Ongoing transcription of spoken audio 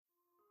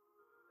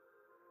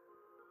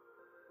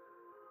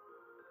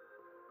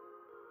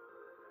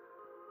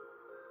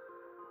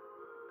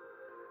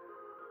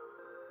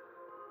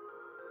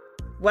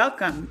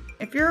Welcome.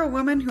 If you're a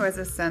woman who has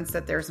a sense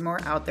that there's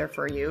more out there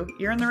for you,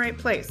 you're in the right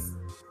place.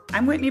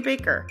 I'm Whitney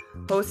Baker,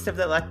 host of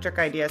the Electric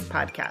Ideas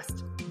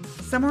podcast.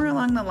 Somewhere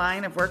along the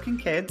line of work and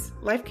kids,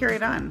 life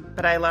carried on,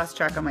 but I lost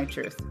track of my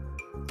truth.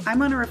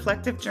 I'm on a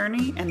reflective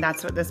journey, and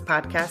that's what this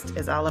podcast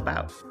is all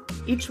about.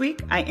 Each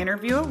week, I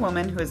interview a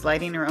woman who is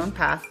lighting her own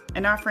path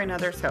and offering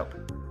others hope.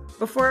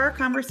 Before our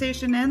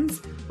conversation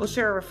ends, we'll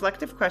share a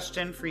reflective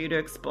question for you to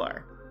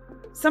explore.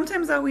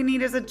 Sometimes all we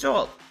need is a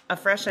jolt, a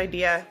fresh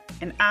idea,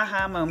 an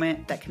aha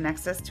moment that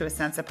connects us to a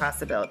sense of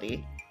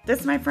possibility.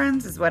 This, my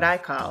friends, is what I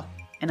call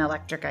an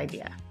electric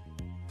idea.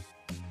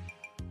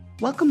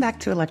 Welcome back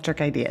to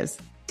Electric Ideas.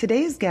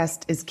 Today's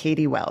guest is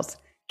Katy Wells.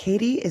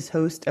 Katy is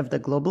host of the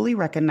globally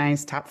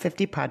recognized Top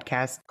 50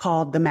 podcast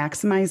called The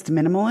Maximized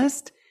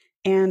Minimalist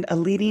and a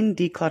leading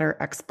declutter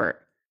expert.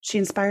 She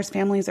inspires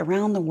families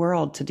around the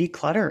world to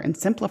declutter and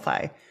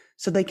simplify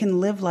so they can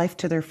live life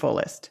to their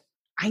fullest.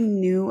 I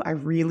knew I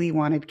really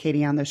wanted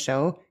Katy on the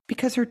show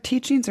because her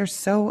teachings are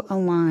so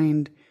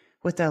aligned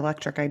with the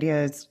Electric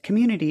Ideas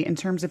community in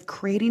terms of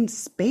creating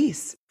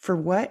space for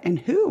what and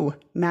who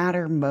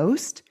matter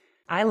most.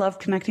 I love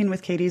connecting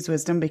with Katy's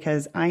wisdom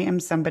because I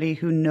am somebody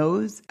who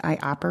knows I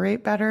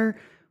operate better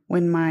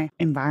when my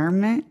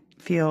environment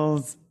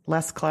feels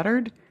less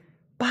cluttered,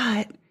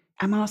 but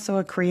I'm also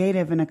a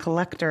creative and a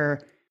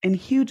collector and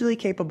hugely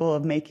capable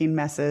of making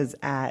messes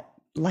at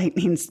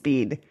lightning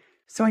speed.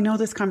 So I know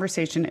this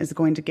conversation is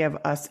going to give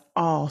us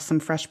all some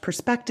fresh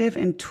perspective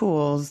and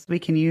tools we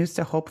can use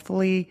to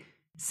hopefully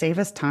save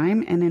us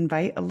time and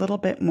invite a little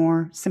bit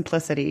more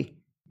simplicity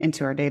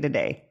into our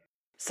day-to-day.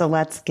 So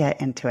let's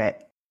get into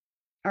it.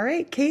 All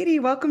right, Katy,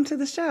 welcome to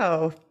the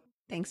show.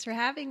 Thanks for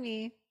having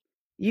me.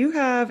 You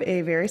have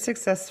a very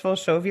successful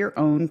show of your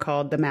own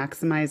called The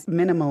Maximized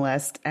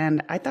Minimalist,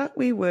 and I thought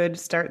we would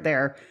start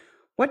there.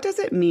 What does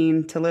it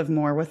mean to live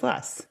more with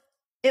less?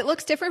 It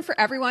looks different for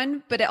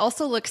everyone, but it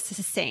also looks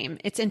the same.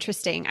 It's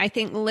interesting. I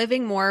think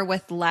living more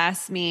with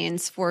less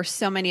means, for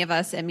so many of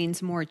us, it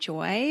means more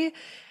joy,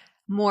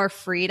 more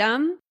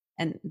freedom.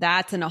 And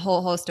that's in a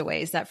whole host of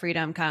ways that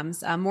freedom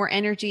comes. More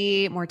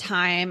energy, more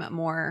time,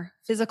 more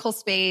physical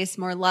space,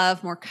 more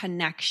love, more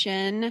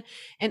connection,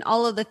 and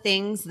all of the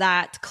things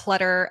that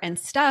clutter and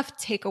stuff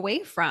take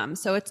away from.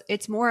 So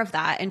it's more of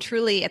that. And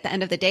truly, at the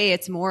end of the day,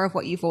 it's more of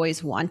what you've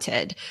always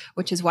wanted,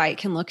 which is why it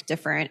can look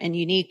different and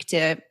unique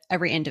to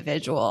every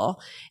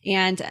individual.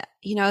 And,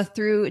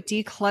 through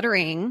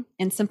decluttering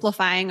and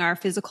simplifying our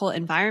physical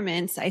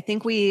environments, I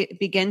think we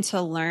begin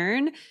to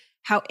learn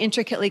how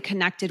intricately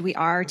connected we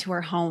are to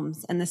our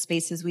homes and the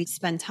spaces we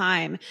spend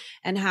time,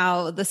 and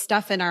how the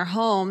stuff in our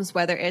homes,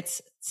 whether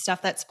it's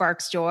stuff that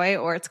sparks joy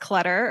or it's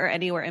clutter or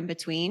anywhere in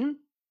between,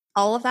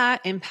 all of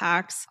that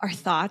impacts our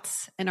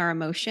thoughts and our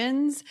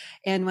emotions.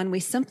 And when we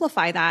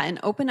simplify that and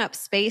open up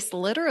space,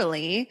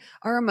 literally,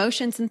 our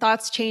emotions and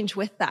thoughts change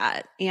with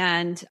that.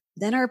 And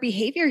then our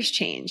behaviors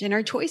change and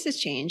our choices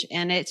change.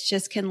 And it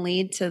just can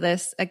lead to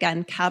this,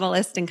 again,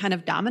 catalyst and kind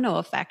of domino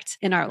effect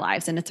in our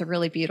lives. And it's a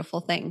really beautiful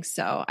thing.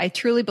 So I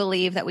truly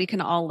believe that we can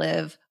all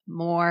live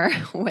more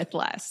with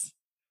less.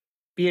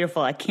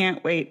 Beautiful. I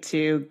can't wait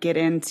to get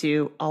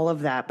into all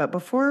of that. But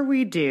before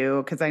we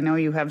do, because I know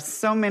you have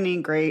so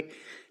many great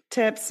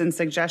tips and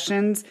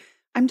suggestions,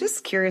 I'm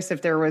just curious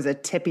if there was a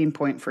tipping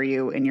point for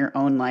you in your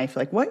own life.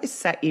 Like, what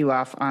set you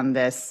off on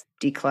this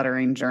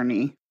decluttering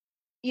journey?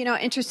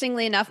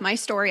 Interestingly enough, my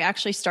story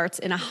actually starts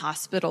in a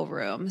hospital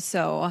room.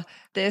 So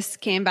this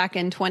came back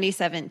in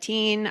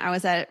 2017. I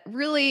was at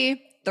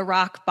really the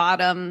rock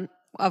bottom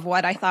of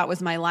what I thought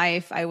was my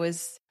life. I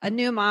was a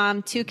new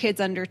mom, 2 kids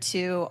under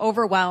 2,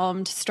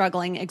 overwhelmed,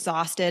 struggling,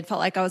 exhausted, felt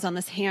like I was on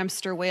this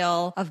hamster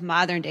wheel of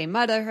modern day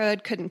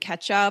motherhood, couldn't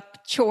catch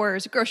up,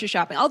 chores, grocery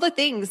shopping, all the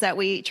things that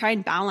we try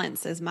and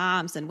balance as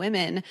moms and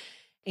women.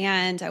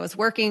 And I was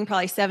working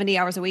probably 70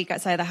 hours a week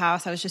outside the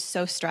house. I was just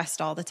so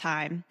stressed all the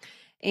time.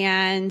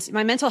 And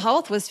my mental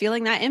health was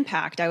feeling that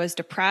impact. I was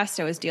depressed.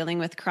 I was dealing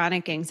with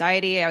chronic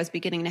anxiety. I was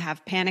beginning to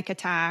have panic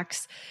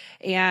attacks.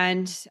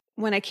 And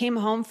when I came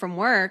home from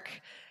work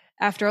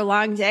after a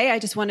long day, I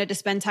just wanted to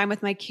spend time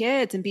with my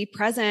kids and be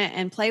present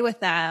and play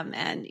with them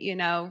and,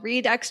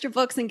 read extra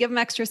books and give them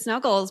extra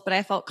snuggles. But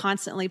I felt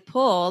constantly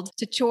pulled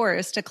to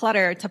chores, to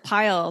clutter, to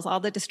piles, all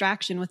the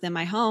distraction within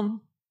my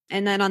home.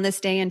 And then on this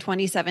day in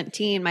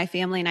 2017, my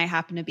family and I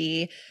happened to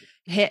be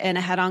hit in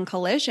a head-on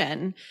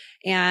collision.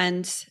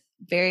 And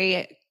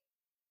very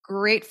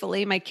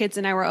gratefully, my kids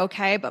and I were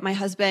okay, but my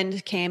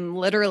husband came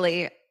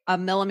literally a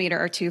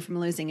millimeter or 2 from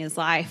losing his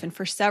life. And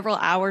for several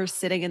hours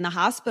sitting in the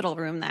hospital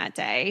room that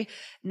day,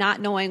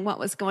 not knowing what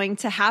was going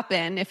to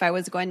happen, if I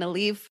was going to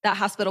leave that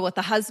hospital with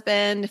a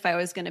husband, if I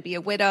was going to be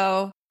a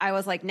widow, I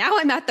was like, now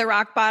I'm at the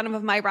rock bottom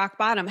of my rock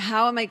bottom.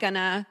 How am I going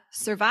to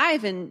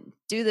survive and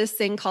do this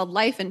thing called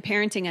life and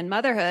parenting and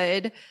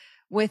motherhood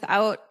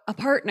without a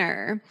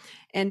partner?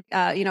 And,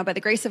 by the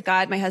grace of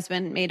God, my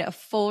husband made a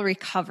full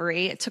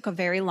recovery. It took a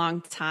very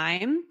long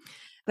time,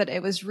 but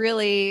it was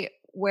really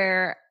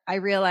where I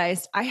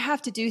realized I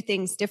have to do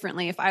things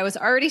differently. If I was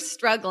already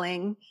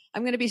struggling,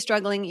 I'm going to be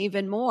struggling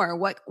even more.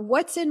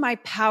 What's in my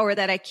power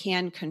that I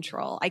can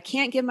control? I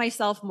can't give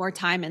myself more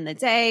time in the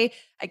day.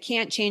 I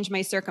can't change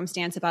my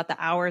circumstance about the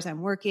hours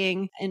I'm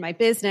working in my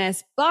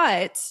business,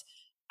 but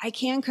I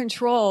can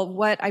control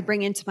what I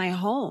bring into my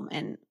home,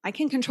 and I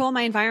can control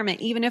my environment,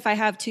 even if I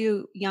have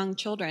two young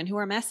children who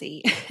are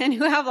messy and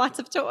who have lots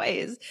of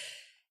toys.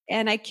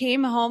 And I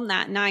came home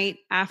that night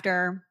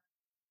after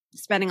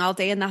spending all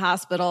day in the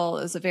hospital.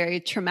 It was a very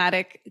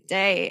traumatic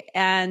day.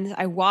 And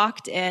I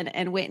walked in,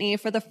 and Whitney,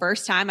 for the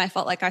first time, I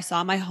felt like I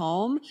saw my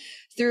home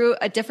through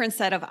a different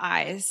set of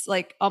eyes,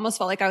 like almost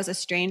felt like I was a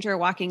stranger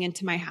walking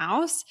into my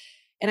house.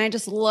 And I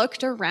just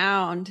looked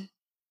around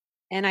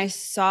and I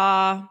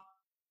saw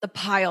the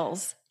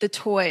piles, the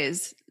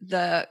toys,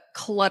 the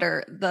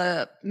clutter,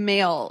 the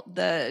mail,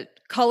 the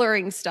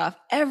coloring stuff,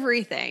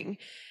 everything.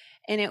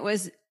 And it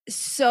was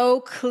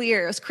so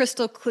clear. It was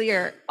crystal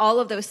clear. All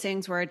of those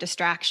things were a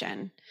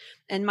distraction.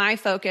 And my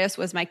focus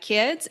was my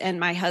kids and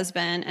my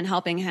husband and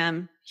helping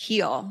him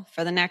heal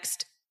for the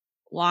next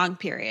long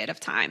period of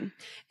time.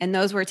 And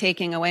those were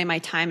taking away my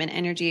time and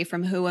energy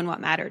from who and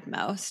what mattered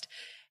most.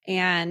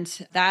 And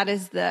that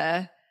is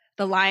the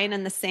line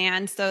in the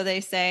sand, so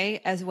they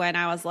say, as when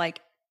I was like,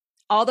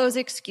 all those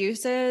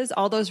excuses,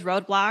 all those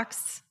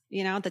roadblocks,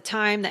 the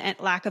time, the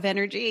lack of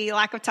energy,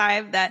 lack of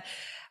time that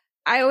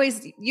I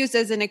always used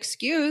as an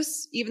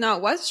excuse, even though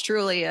it was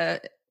truly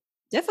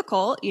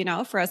difficult,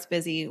 for us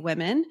busy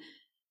women.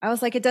 I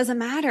was like, it doesn't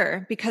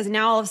matter, because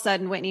now all of a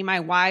sudden, Whitney,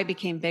 my why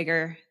became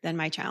bigger than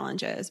my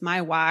challenges.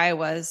 My why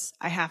was,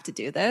 I have to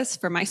do this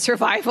for my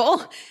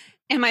survival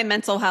and my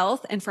mental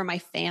health and for my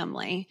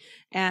family.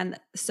 And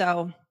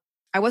so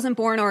I wasn't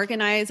born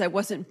organized. I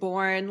wasn't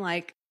born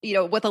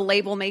with a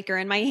label maker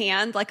in my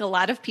hand, like a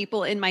lot of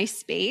people in my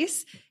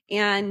space.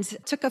 And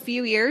it took a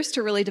few years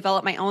to really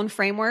develop my own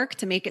framework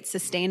to make it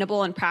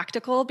sustainable and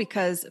practical,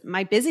 because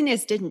my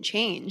busyness didn't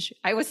change.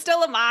 I was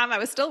still a mom. I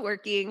was still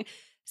working.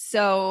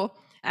 So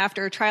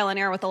after trial and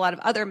error with a lot of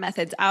other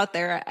methods out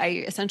there,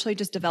 I essentially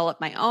just developed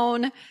my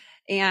own.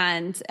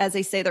 And as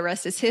they say, the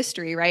rest is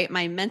history, right?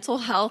 My mental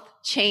health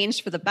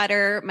changed for the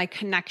better. My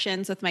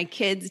connections with my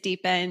kids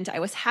deepened. I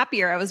was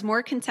happier. I was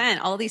more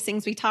content. All these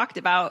things we talked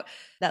about,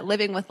 that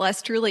living with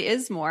less truly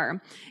is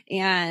more.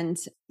 And,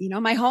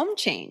 my home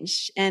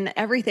changed, and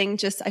everything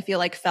just, I feel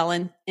like, fell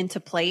into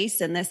place.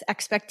 And this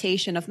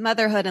expectation of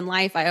motherhood and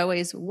life I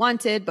always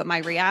wanted, but my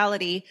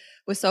reality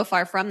was so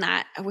far from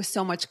that. I was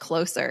so much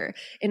closer.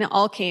 And it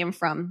all came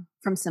from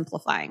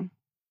simplifying.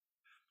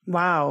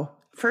 Wow.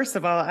 First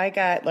of all, I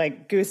got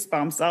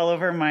goosebumps all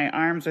over my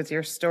arms with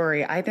your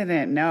story. I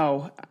didn't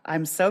know.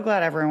 I'm so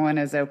glad everyone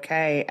is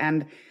okay.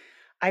 And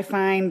I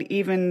find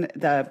even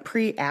the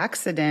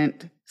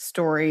pre-accident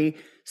story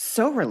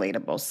so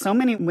relatable. So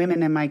many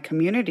women in my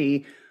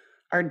community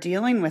are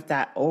dealing with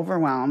that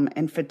overwhelm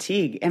and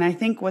fatigue. And I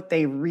think what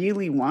they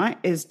really want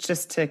is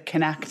just to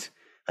connect,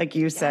 like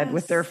you said,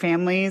 with their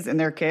families and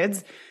their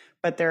kids,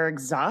 but they're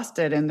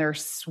exhausted and they're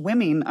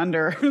swimming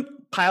under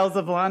piles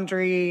of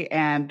laundry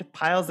and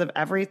piles of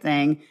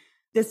everything.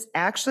 This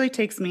actually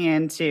takes me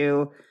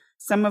into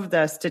some of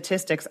the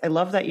statistics. I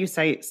love that you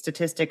cite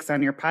statistics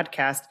on your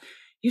podcast.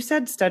 You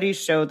said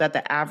studies show that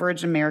the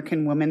average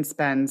American woman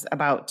spends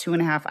about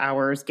 2.5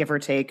 hours, give or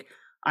take,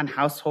 on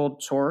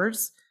household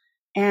chores.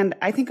 And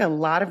I think a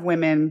lot of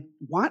women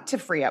want to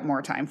free up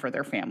more time for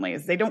their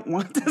families. They don't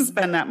want to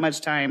spend that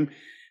much time.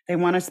 They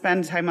want to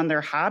spend time on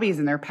their hobbies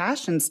and their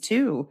passions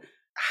too.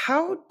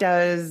 How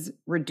does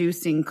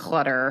reducing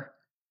clutter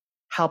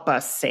help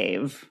us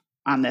save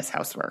on this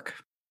housework?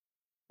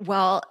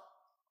 Well,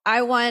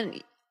 I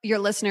want your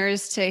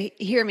listeners to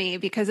hear me,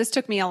 because this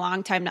took me a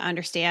long time to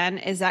understand,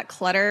 is that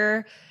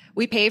clutter,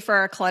 we pay for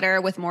our clutter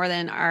with more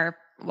than our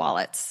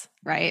wallets,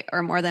 right?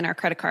 Or more than our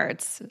credit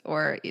cards,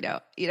 or,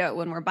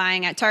 when we're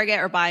buying at Target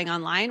or buying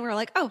online, we're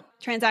like, oh,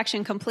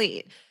 transaction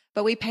complete.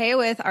 But we pay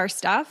with our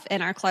stuff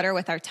and our clutter,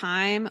 with our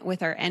time,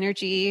 with our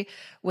energy,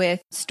 with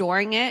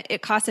storing it.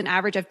 It costs an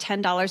average of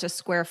 $10 a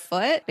square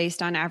foot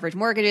based on average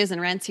mortgages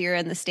and rents here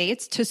in the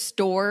States to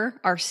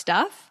store our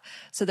stuff.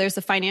 So there's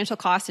a financial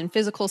cost in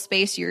physical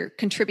space you're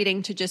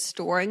contributing to just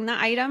storing the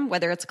item,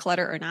 whether it's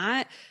clutter or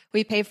not.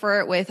 We pay for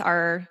it with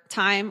our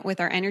time, with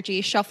our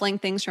energy, shuffling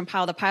things from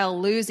pile to pile,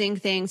 losing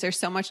things. There's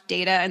so much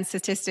data and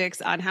statistics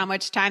on how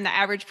much time the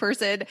average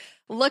person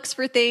looks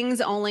for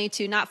things only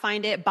to not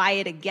find it, buy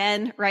it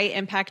again, right?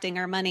 Impacting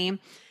our money.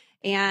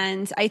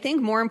 And I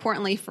think more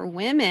importantly for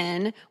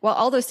women, while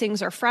all those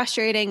things are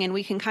frustrating and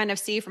we can kind of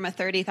see from a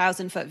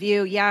 30,000 foot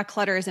view,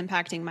 clutter is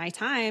impacting my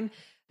time,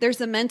 there's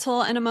the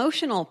mental and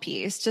emotional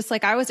piece, just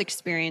like I was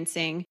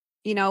experiencing.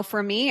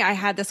 For me, I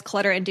had this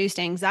clutter-induced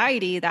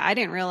anxiety that I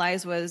didn't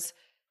realize was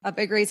a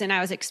big reason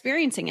I was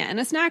experiencing it. And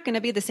it's not going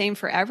to be the same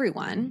for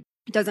everyone.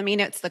 It doesn't mean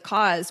it's the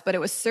cause, but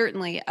it was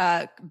certainly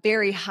a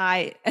very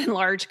high and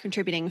large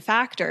contributing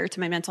factor to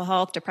my mental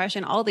health,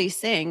 depression, all these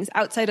things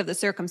outside of the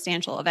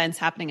circumstantial events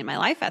happening in my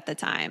life at the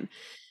time.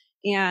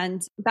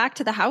 And back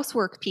to the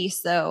housework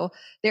piece, though,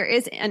 there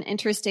is an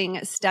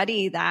interesting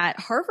study that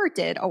Harvard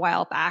did a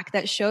while back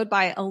that showed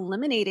by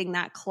eliminating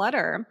that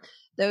clutter,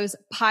 those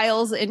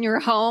piles in your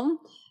home,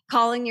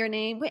 calling your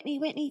name, Whitney,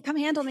 Whitney, come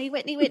handle me,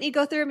 Whitney, Whitney,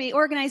 go through me,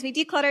 organize me,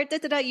 declutter, da,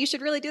 da, da, you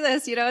should really do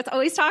this. It's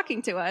always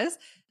talking to us,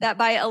 that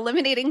by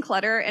eliminating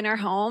clutter in our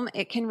home,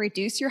 it can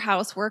reduce your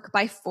housework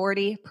by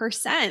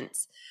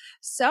 40%.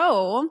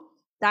 So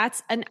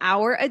that's an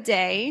hour a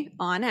day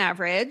on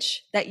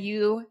average that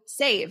you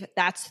save.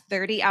 That's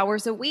 30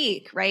 hours a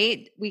week,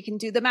 right? We can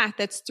do the math.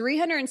 That's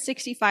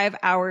 365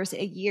 hours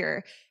a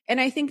year. And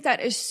I think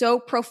that is so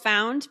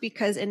profound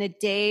because in a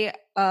day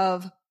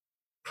of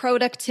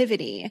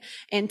productivity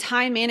and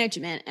time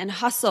management and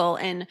hustle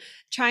and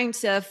trying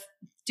to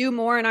do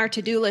more on our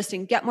to-do list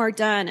and get more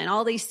done and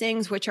all these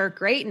things, which are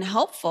great and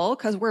helpful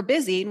because we're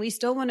busy and we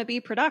still want to be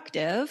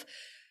productive.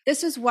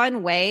 This is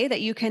one way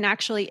that you can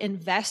actually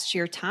invest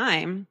your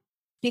time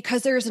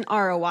because there's an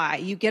ROI.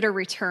 You get a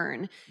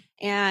return.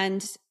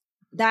 And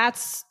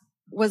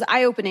was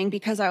eye-opening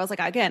because I was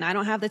like, again, I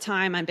don't have the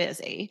time. I'm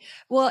busy.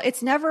 Well,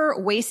 it's never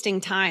wasting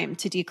time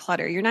to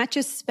declutter. You're not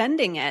just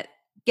spending it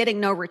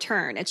getting no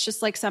return. It's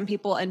just like some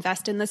people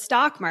invest in the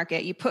stock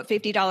market. You put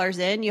 $50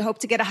 in, you hope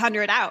to get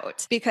 100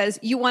 out because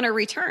you want a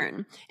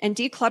return. And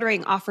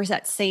decluttering offers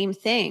that same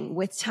thing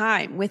with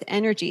time, with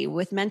energy,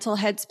 with mental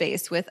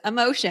headspace, with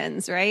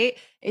emotions, right?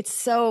 It's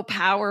so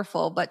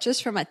powerful. But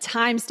just from a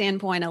time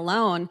standpoint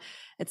alone,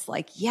 it's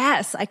like,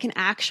 yes, I can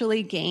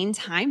actually gain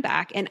time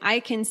back. And I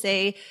can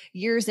say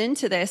years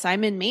into this,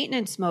 I'm in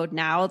maintenance mode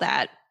now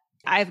that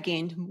I've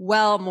gained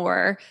well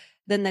more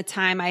than the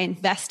time I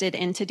invested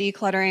into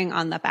decluttering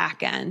on the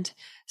back end.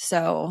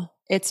 So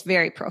it's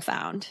very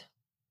profound.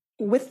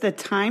 With the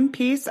time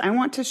piece, I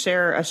want to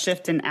share a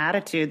shift in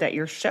attitude that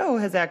your show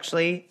has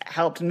actually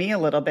helped me a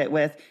little bit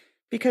with,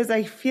 because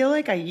I feel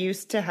like I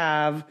used to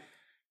have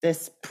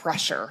this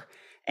pressure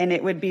and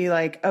it would be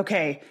like,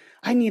 okay,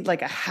 I need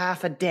like a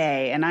half a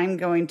day and I'm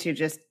going to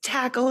just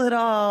tackle it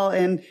all.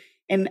 And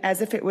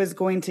as if it was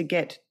going to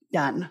get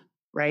done.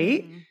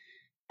 Right. Mm-hmm.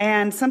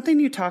 And something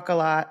you talk a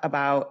lot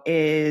about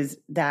is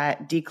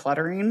that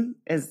decluttering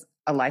is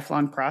a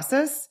lifelong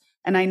process.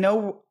 And I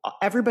know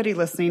everybody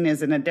listening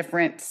is in a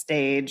different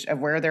stage of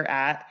where they're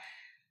at.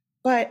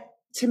 But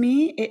to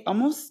me, it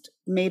almost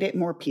made it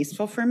more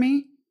peaceful for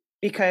me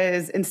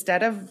because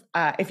instead of,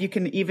 if you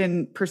can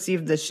even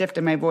perceive the shift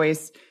in my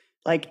voice,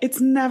 like it's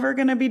never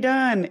going to be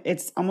done.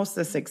 It's almost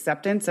this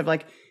acceptance of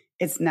like,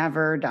 it's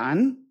never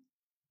done.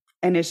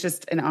 And it's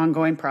just an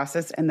ongoing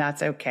process and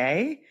that's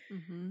okay.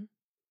 Mm-hmm.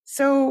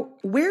 So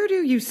where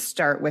do you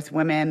start with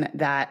women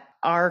that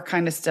are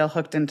kind of still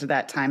hooked into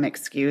that time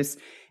excuse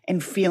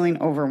and feeling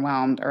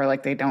overwhelmed or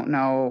like they don't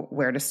know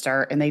where to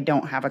start and they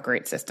don't have a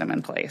great system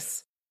in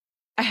place?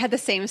 I had the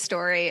same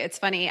story. It's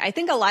funny. I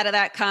think a lot of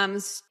that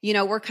comes,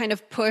 we're kind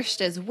of pushed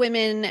as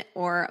women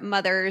or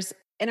mothers,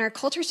 and our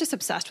culture is just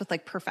obsessed with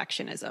like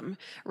perfectionism,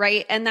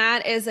 right? And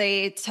that is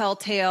a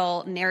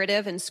telltale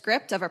narrative and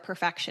script of a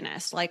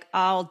perfectionist. Like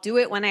I'll do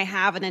it when I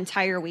have an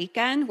entire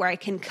weekend where I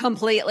can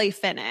completely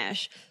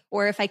finish.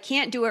 Or if I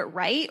can't do it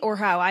right or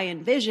how I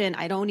envision,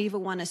 I don't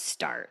even want to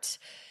start.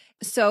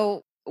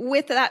 So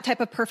with that type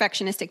of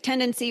perfectionistic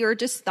tendency or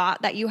just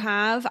thought that you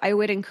have, I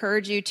would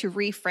encourage you to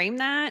reframe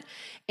that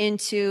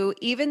into,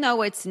 even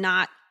though it's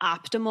not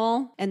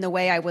optimal in the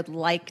way I would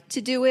like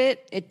to do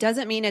it, it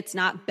doesn't mean it's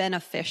not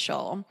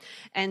beneficial.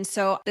 And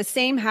so the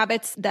same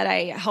habits that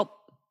I help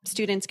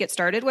students get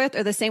started with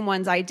are the same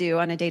ones I do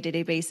on a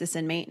day-to-day basis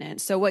in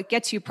maintenance. So what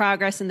gets you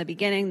progress in the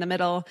beginning, the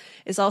middle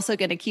is also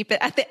going to keep it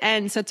at the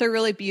end. So it's a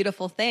really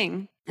beautiful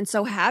thing. And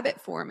so habit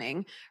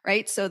forming,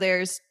 right? So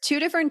there's two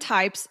different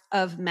types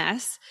of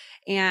mess.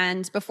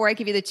 And before I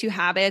give you the two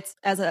habits,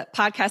 as a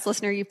podcast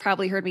listener, you've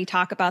probably heard me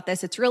talk about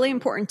this. It's really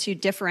important to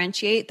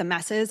differentiate the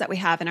messes that we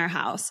have in our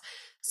house.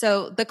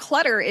 So the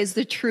clutter is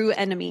the true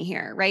enemy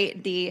here,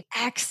 right? The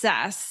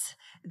excess,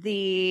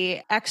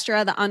 the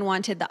extra, the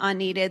unwanted, the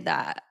unneeded,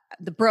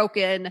 the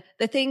broken,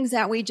 the things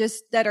that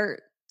that are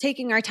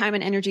taking our time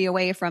and energy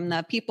away from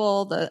the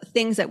people, the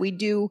things that we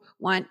do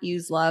want,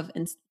 use, love,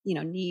 and,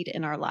 need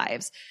in our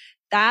lives.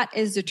 That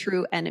is the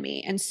true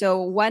enemy. And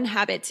so one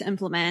habit to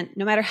implement,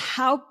 no matter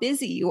how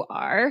busy you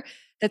are,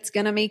 that's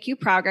going to make you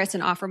progress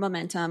and offer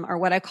momentum are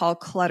what I call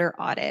clutter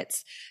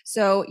audits.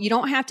 So you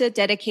don't have to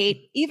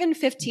dedicate even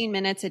 15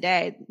 minutes a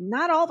day.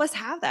 Not all of us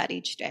have that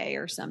each day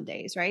or some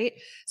days, right?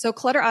 So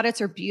clutter audits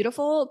are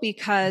beautiful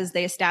because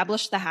they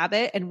establish the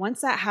habit. And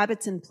once that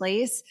habit's in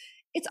place,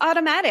 it's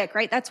automatic,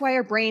 right? That's why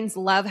our brains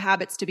love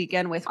habits to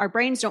begin with. Our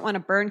brains don't want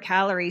to burn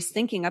calories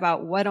thinking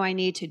about what do I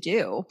need to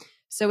do.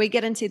 So we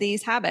get into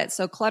these habits.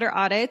 So clutter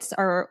audits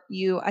are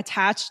you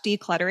attach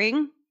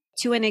decluttering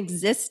to an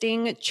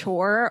existing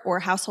chore or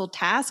household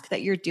task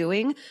that you're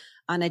doing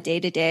on a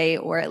day-to-day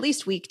or at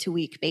least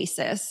week-to-week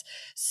basis.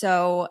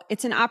 So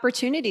it's an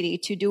opportunity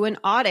to do an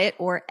audit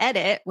or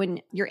edit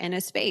when you're in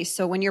a space.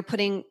 So when you're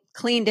putting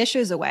clean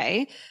dishes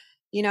away,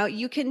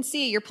 you can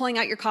see you're pulling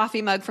out your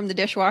coffee mug from the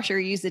dishwasher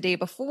you used the day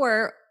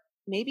before.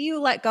 Maybe you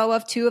let go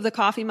of 2 of the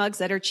coffee mugs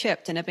that are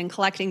chipped and have been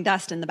collecting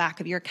dust in the back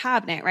of your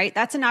cabinet, right?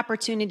 That's an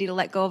opportunity to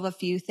let go of a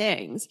few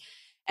things.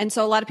 And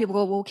so a lot of people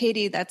go, well,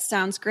 Katy, that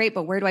sounds great,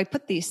 but where do I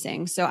put these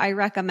things? So I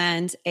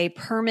recommend a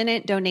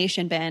permanent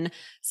donation bin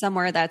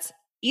somewhere that's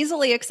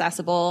easily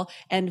accessible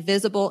and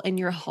visible in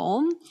your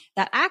home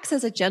that acts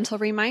as a gentle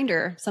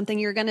reminder, something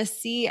you're going to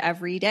see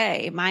every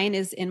day. Mine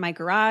is in my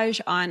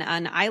garage on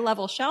an eye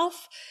level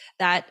shelf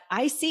that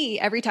I see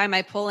every time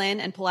I pull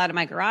in and pull out of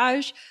my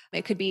garage.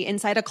 It could be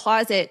inside a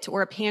closet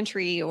or a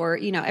pantry, or,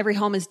 every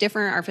home is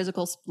different. Our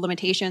physical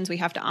limitations we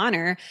have to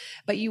honor,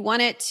 but you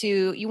want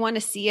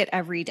to see it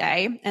every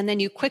day. And then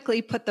you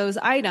quickly put those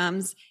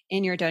items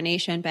in your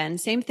donation bin.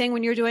 Same thing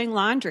when you're doing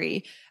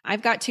laundry.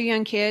 I've got 2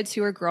 young kids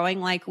who are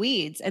growing like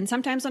weeds. And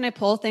sometimes when I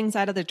pull things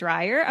out of the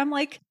dryer, I'm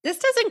like, this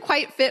doesn't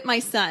quite fit my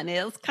son.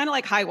 It's kind of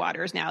like high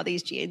waters now,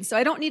 these jeans. So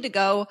I don't need to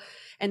go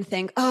and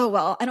think, oh,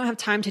 well, I don't have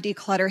time to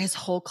declutter his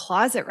whole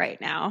closet right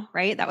now,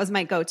 right? That was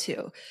my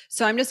go-to.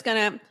 So I'm just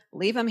going to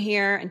leave him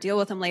here and deal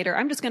with him later.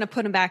 I'm just going to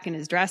put him back in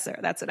his dresser.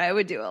 That's what I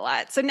would do a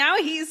lot. So now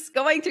he's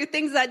going through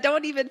things that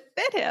don't even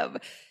fit him.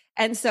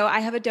 And so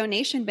I have a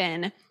donation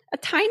bin, a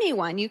tiny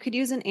one. You could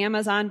use an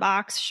Amazon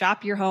box,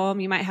 shop your home.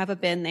 You might have a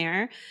bin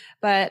there,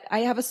 but I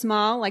have a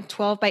small, like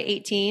 12 by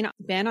 18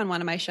 bin on one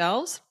of my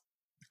shelves.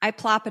 I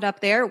plop it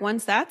up there.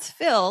 Once that's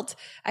filled,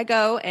 I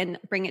go and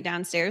bring it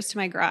downstairs to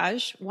my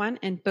garage,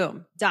 and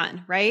boom,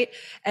 done, right?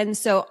 And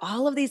so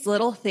all of these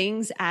little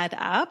things add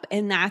up,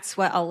 and that's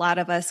what a lot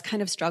of us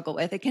kind of struggle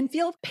with. It can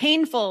feel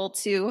painful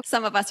to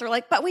some of us. We're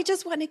like, but we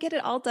just want to get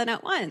it all done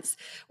at once.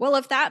 Well,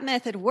 if that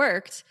method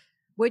worked,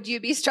 would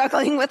you be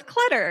struggling with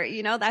clutter?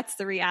 That's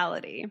the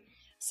reality.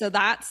 So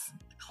that's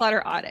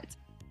clutter audit.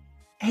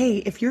 Hey,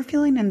 if you're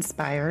feeling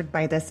inspired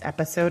by this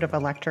episode of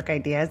Electric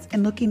Ideas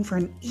and looking for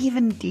an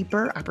even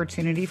deeper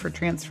opportunity for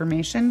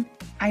transformation,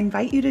 I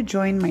invite you to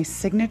join my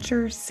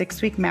signature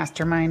 6-week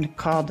mastermind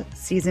called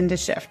Season to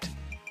Shift.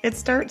 It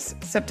starts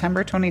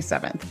September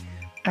 27th.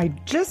 I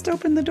just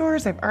opened the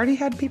doors. I've already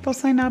had people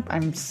sign up.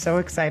 I'm so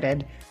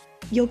excited.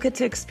 You'll get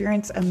to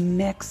experience a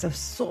mix of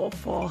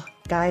soulful,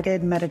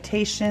 guided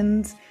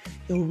meditations.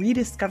 You'll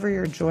rediscover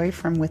your joy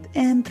from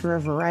within through a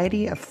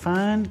variety of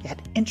fun yet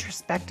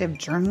introspective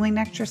journaling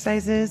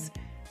exercises.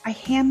 I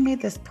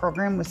handmade this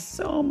program with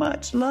so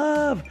much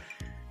love,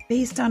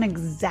 based on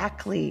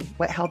exactly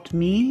what helped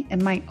me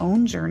in my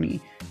own journey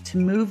to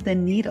move the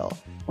needle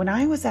when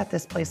I was at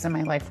this place in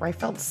my life where I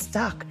felt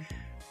stuck,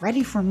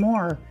 ready for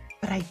more,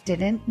 but I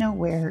didn't know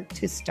where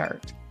to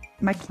start.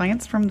 My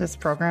clients from this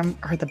program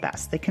are the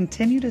best. They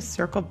continue to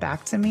circle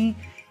back to me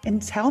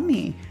and tell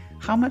me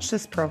how much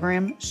this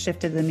program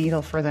shifted the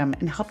needle for them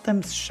and helped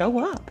them show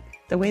up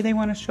the way they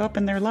want to show up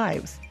in their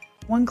lives.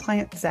 One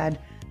client said,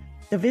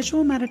 "The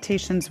visual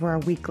meditations were a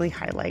weekly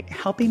highlight,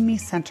 helping me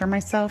center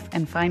myself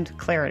and find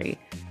clarity.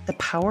 The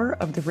power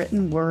of the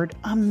written word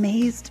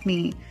amazed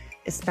me,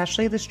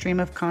 especially the stream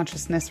of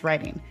consciousness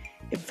writing.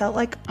 It felt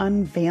like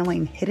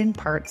unveiling hidden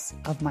parts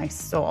of my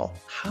soul."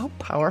 How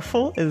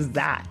powerful is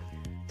that?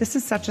 This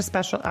is such a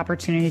special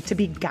opportunity to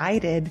be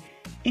guided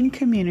in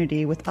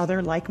community with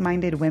other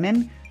like-minded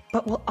women,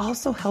 but will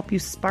also help you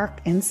spark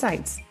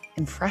insights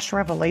and fresh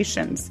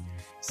revelations.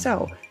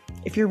 So,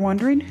 if you're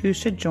wondering who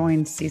should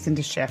join Season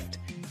to Shift,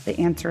 the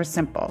answer is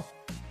simple.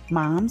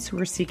 Moms who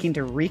are seeking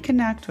to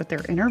reconnect with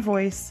their inner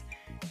voice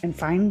and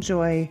find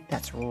joy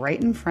that's right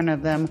in front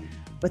of them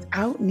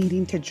without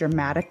needing to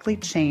dramatically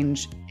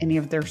change any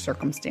of their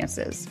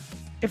circumstances.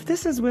 If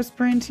this is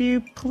whispering to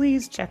you,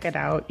 please check it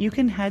out. You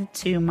can head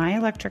to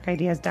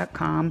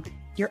myelectricideas.com.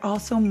 You're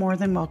also more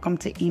than welcome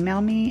to email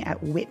me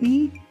at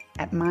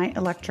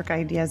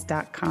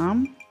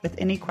whitney@myelectricideas.com with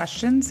any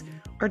questions,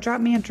 or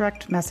drop me a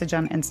direct message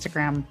on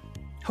Instagram.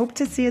 Hope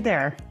to see you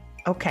there.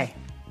 Okay,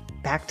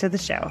 back to the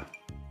show.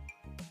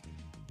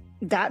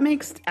 That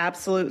makes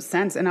absolute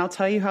sense. And I'll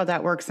tell you how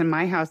that works in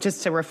my house,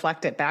 just to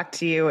reflect it back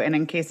to you. And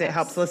in case it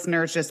helps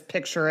listeners just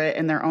picture it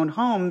in their own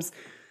homes,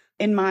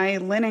 in my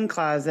linen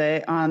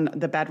closet on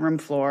the bedroom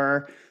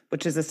floor,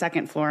 which is the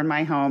second floor in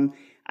my home,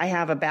 I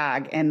have a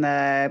bag in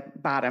the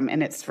bottom,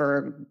 and it's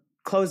for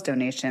clothes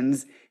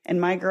donations.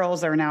 And my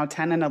girls are now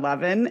 10 and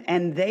 11,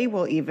 and they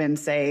will even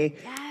say,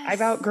 yes,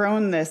 I've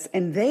outgrown this,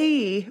 and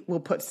they will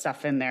put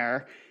stuff in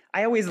there.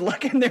 I always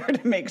look in there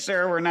to make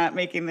sure we're not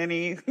making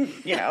any,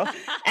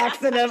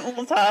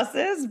 accidental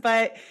tosses.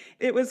 But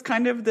it was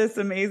kind of this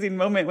amazing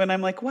moment when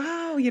I'm like,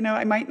 wow,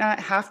 I might not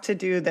have to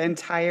do the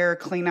entire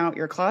clean out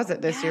your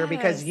closet this year,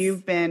 because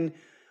you've been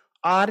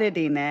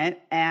auditing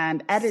it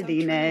and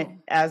editing it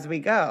as we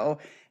go.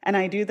 And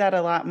I do that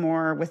a lot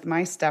more with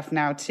my stuff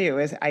now too,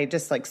 is I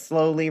just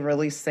slowly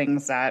release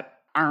things that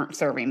aren't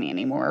serving me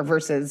anymore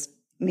versus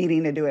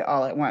needing to do it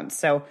all at once.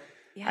 So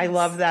yes. I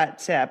love that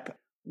tip.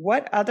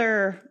 What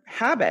other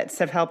habits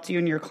have helped you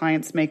and your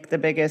clients make the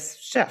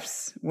biggest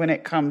shifts when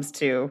it comes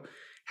to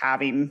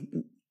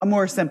having a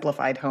more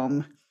simplified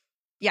home?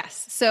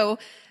 Yes. So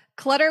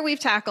clutter we've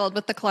tackled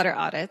with the clutter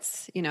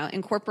audits,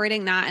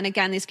 incorporating that. And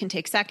again, these can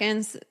take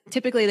seconds.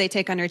 Typically they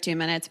take under 2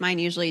 minutes. Mine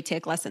usually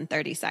take less than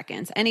 30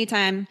 seconds.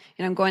 Anytime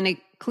I'm going to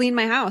clean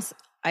my house,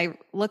 I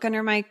look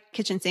under my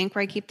kitchen sink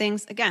where I keep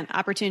things. Again,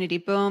 opportunity,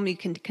 boom. You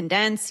can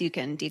condense, you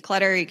can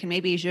declutter, you can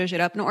maybe zhuzh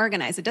it up and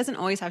organize. It doesn't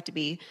always have to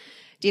be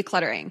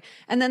decluttering.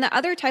 And then the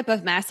other type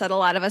of mess that a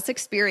lot of us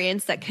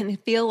experience that can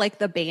feel like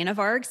the bane of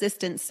our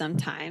existence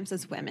sometimes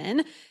as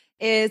women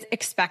is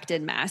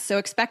expected mess. So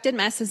expected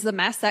mess is the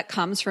mess that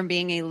comes from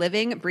being a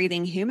living,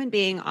 breathing human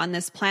being on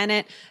this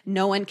planet.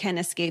 No one can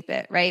escape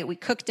it, right? We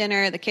cook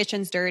dinner, the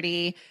kitchen's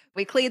dirty,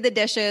 we clean the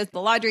dishes,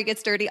 the laundry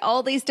gets dirty,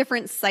 all these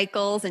different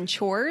cycles and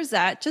chores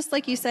that, just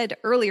like you said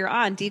earlier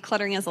on,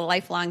 decluttering is a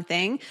lifelong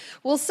thing.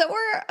 Well, so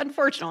we're,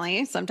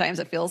 unfortunately, sometimes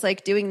it feels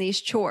like doing these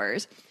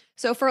chores.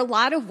 So for a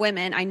lot of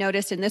women, I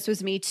noticed, and this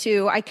was me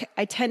too, I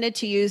tended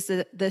to use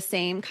the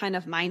same kind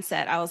of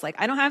mindset. I was like,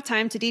 I don't have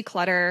time to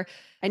declutter.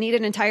 I need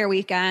an entire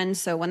weekend.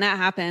 So when that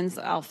happens,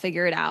 I'll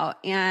figure it out.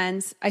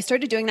 And I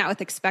started doing that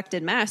with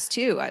expected mess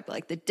too. I'd be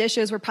like, the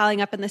dishes were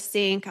piling up in the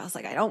sink. I was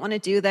like, I don't want to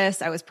do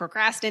this. I was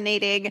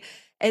procrastinating.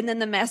 And then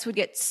the mess would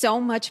get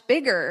so much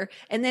bigger.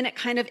 And then it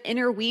kind of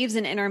interweaves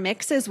and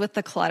intermixes with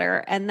the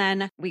clutter. And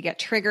then we get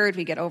triggered,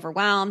 we get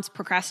overwhelmed.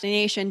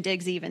 Procrastination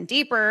digs even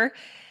deeper.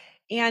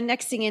 And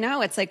next thing you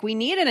know, it's like we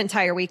need an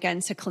entire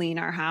weekend to clean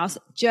our house,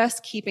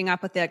 just keeping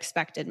up with the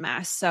expected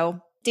mess.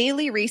 So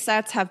daily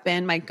resets have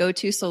been my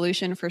go-to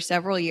solution for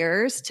several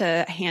years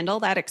to handle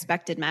that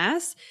expected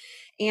mess.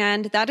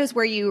 And that is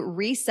where you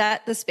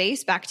reset the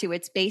space back to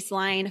its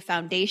baseline,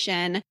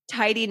 foundation,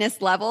 tidiness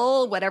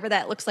level, whatever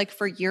that looks like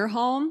for your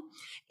home.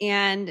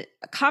 And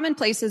common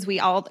places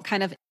we all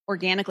kind of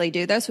organically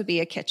do this would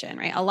be a kitchen,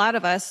 right? A lot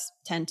of us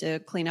tend to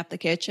clean up the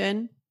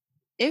kitchen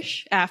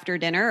after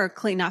dinner or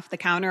clean off the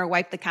counter or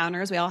wipe the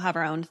counters. We all have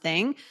our own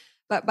thing,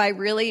 but by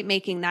really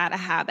making that a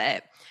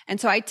habit.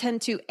 And so I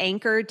tend to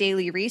anchor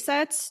daily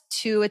resets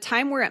to a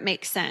time where it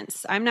makes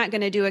sense. I'm not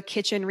going to do a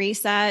kitchen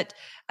reset,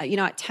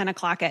 at 10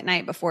 o'clock at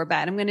night before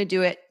bed. I'm going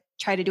to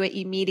try to do it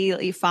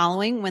immediately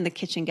following when the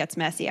kitchen gets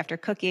messy, after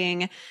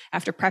cooking,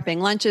 after prepping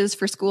lunches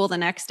for school the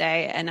next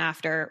day, and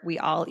after we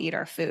all eat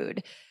our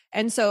food.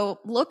 And so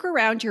look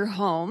around your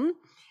home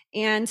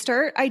and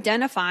start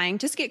identifying,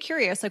 just get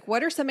curious, like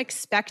what are some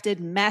expected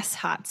mess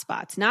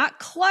hotspots, not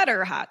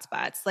clutter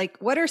hotspots? Like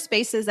what are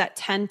spaces that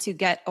tend to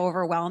get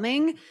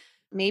overwhelming?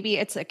 Maybe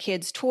it's a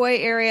kid's toy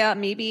area.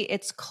 Maybe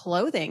it's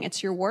clothing.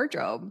 It's your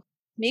wardrobe.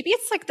 Maybe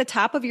it's like the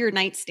top of your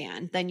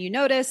nightstand. Then you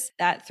notice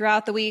that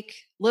throughout the week,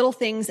 little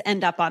things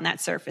end up on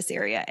that surface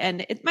area.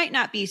 And it might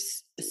not be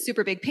a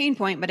super big pain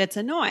point, but it's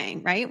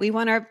annoying, right? We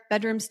want our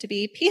bedrooms to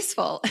be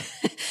peaceful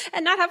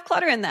and not have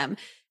clutter in them.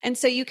 And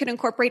so you can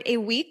incorporate a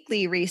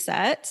weekly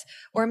reset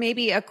or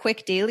maybe a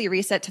quick daily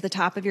reset to the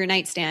top of your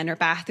nightstand or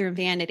bathroom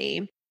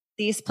vanity,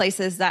 these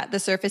places that the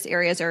surface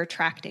areas are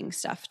attracting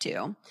stuff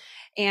to.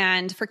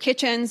 And for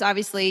kitchens,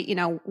 obviously,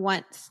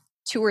 once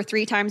 2 or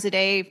 3 times a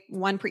day,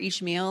 1 per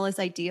each meal is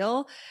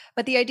ideal.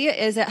 But the idea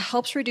is it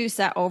helps reduce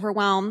that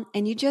overwhelm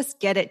and you just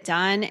get it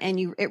done.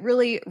 And it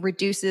really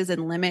reduces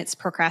and limits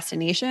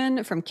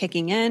procrastination from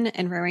kicking in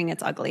and rearing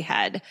its ugly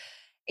head.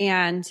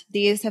 And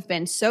these have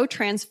been so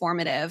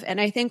transformative.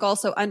 And I think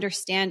also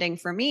understanding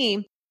for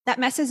me that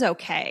mess is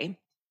okay.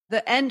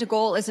 The end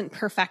goal isn't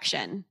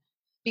perfection.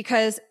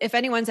 Because if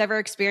anyone's ever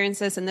experienced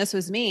this, and this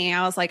was me,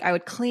 I was like, I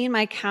would clean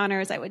my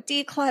counters, I would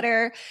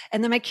declutter,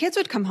 and then my kids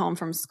would come home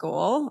from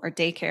school or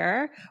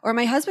daycare, or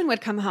my husband would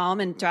come home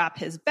and drop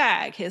his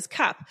bag, his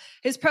cup,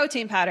 his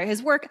protein powder,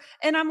 his work.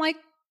 And I'm like,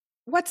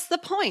 what's the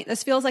point?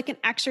 This feels like an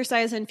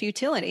exercise in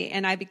futility.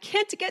 And I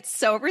began to get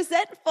so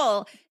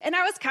resentful. And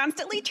I was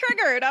constantly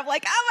triggered. I'm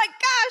like, oh my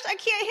gosh, I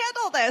can't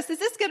handle this. Is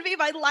this going to be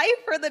my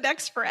life for the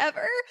next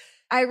forever?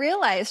 I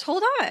realized,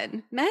 hold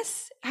on,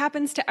 mess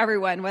happens to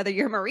everyone, whether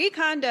you're Marie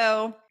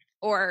Kondo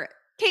or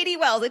Katy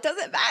Wells, it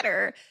doesn't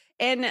matter.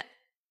 And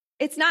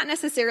it's not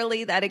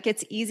necessarily that it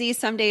gets easy.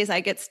 Some days I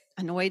get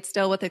annoyed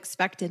still with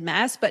expected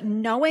mess, but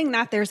knowing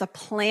that there's a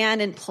plan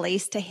in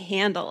place to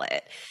handle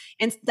it.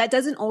 And that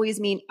doesn't always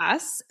mean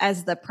us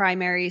as the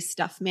primary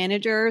stuff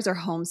managers or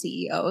home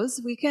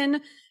CEOs. We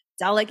can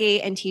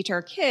delegate and teach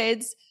our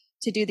kids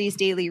to do these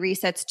daily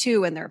resets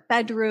too in their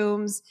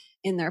bedrooms,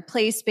 in their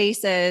play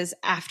spaces,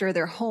 after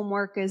their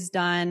homework is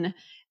done.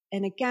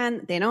 And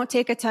again, they don't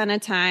take a ton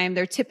of time.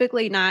 They're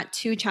typically not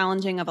too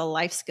challenging of a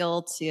life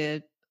skill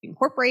to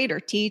incorporate or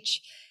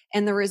teach.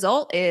 And the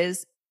result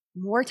is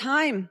more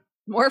time,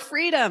 more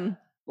freedom,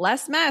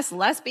 less mess,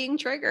 less being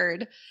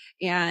triggered.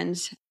 And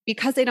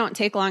because they don't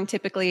take long,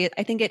 typically,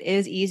 I think it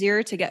is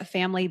easier to get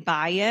family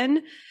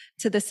buy-in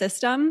to the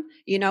system.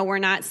 We're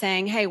not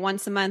saying, hey,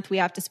 once a month, we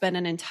have to spend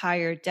an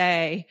entire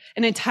day,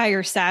 an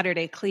entire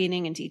Saturday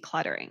cleaning and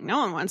decluttering. No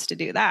one wants to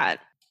do that.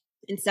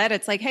 Instead,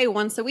 it's like, hey,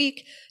 once a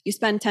week, you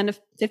spend 10 to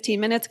 15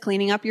 minutes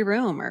cleaning up your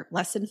room, or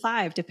less than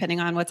 5, depending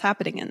on what's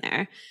happening in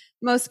there.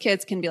 Most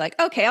kids can be like,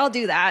 okay, I'll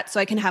do that so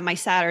I can have my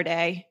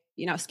Saturday,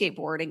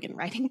 skateboarding and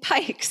riding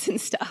bikes and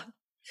stuff.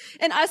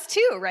 And us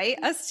too, right?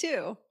 Us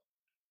too.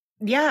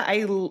 Yeah,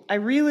 I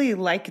really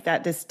like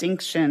that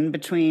distinction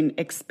between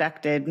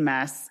expected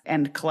mess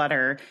and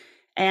clutter.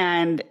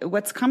 And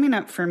what's coming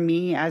up for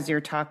me as you're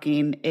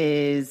talking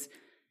is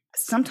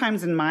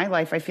sometimes in my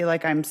life, I feel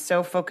like I'm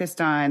so focused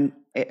on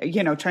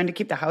trying to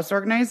keep the house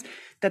organized,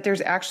 that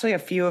there's actually a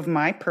few of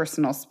my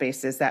personal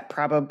spaces that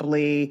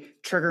probably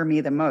trigger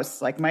me the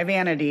most, like my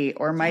vanity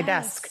or my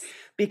desk,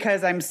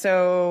 because I'm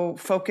so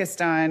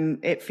focused on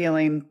it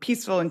feeling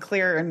peaceful and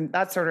clear and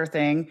that sort of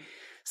thing.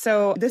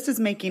 So this is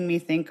making me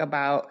think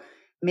about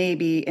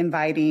maybe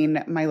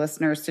inviting my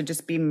listeners to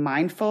just be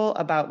mindful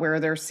about where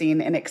they're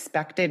seeing an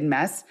expected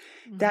mess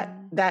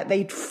that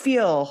they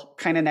feel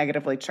kind of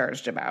negatively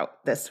charged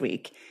about this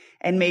week.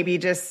 And maybe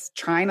just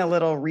trying a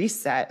little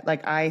reset.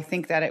 Like, I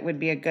think that it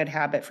would be a good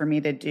habit for me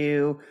to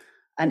do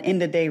an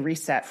end of day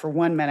reset for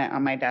 1 minute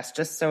on my desk,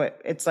 just so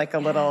it's like a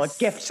little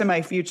gift to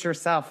my future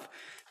self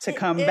to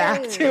come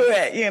back to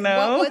it,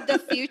 What would the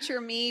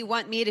future me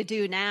want me to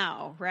do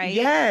now, right?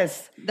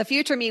 Yes. The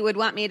future me would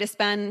want me to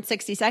spend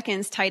 60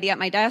 seconds tidy up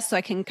my desk so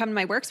I can come to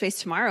my workspace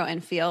tomorrow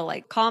and feel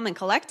like calm and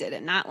collected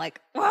and not like,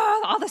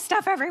 whoa, all the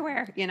stuff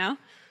everywhere,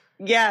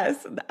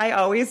 Yes. I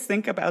always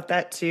think about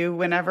that too.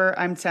 Whenever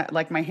I'm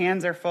like my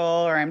hands are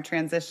full or I'm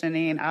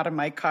transitioning out of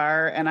my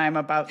car and I'm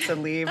about to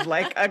leave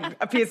like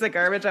a piece of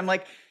garbage, I'm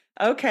like,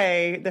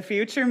 okay, the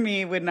future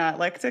me would not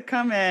like to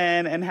come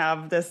in and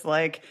have this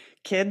like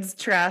kids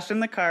trash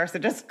in the car. So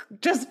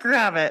just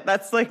grab it.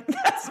 That's my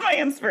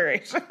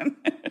inspiration.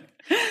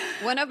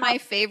 One of my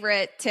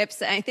favorite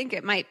tips, I think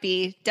it might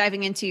be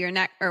diving into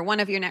one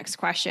of your next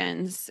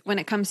questions when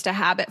it comes to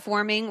habit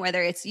forming,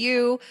 whether it's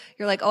you're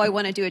like, oh, I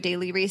want to do a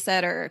daily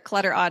reset or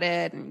clutter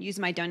audit and use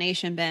my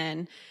donation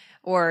bin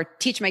or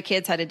teach my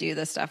kids how to do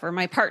this stuff, or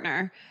my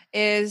partner,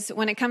 is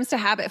when it comes to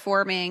habit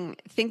forming,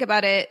 think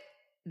about it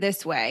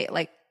this way.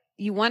 Like,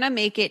 you want to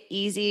make it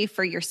easy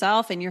for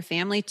yourself and your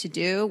family to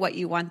do what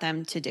you want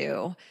them to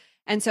do.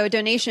 And so a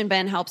donation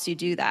bin helps you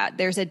do that.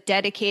 There's a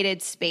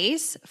dedicated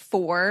space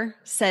for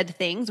said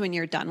things when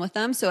you're done with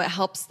them. So it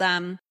helps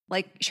them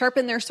like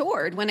sharpen their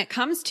sword when it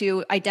comes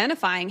to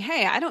identifying,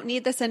 hey, I don't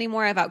need this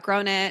anymore. I've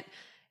outgrown it.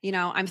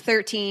 I'm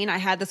 13. I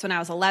had this when I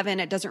was 11.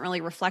 It doesn't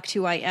really reflect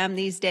who I am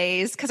these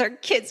days because our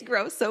kids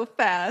grow so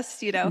fast,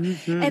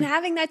 Mm-hmm. And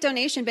having that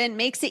donation bin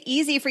makes it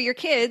easy for your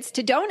kids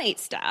to donate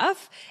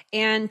stuff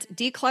and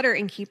declutter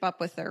and keep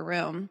up with their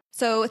room.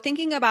 So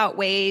thinking about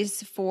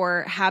ways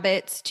for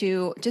habits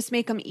to just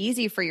make them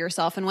easy for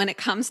yourself. And when it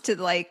comes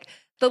to like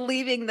the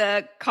leaving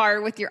the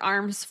car with your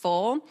arms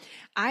full,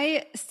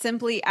 I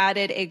simply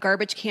added a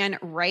garbage can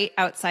right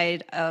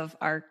outside of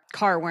our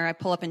car where I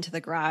pull up into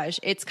the garage.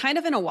 It's kind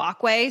of in a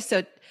walkway.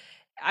 So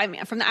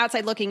from the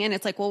outside looking in,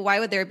 it's like, well, why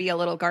would there be a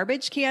little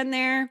garbage can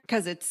there?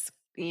 Because it's,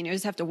 you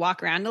just have to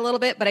walk around a little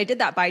bit. But I did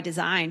that by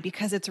design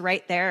because it's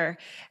right there.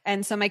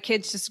 And so my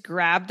kids just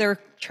grab their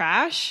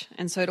trash,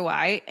 and so do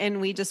I,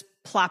 and we just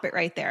plop it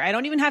right there. I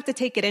don't even have to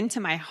take it into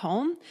my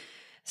home.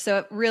 So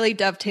it really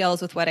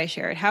dovetails with what I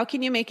shared. How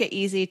can you make it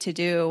easy to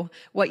do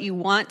what you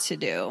want to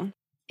do?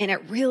 And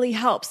it really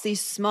helps,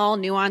 these small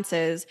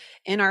nuances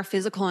in our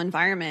physical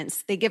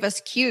environments. They give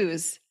us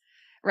cues,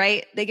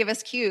 right? They give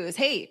us cues.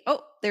 Hey,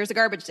 oh, there's a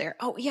garbage there.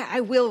 Oh yeah,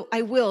 I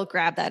will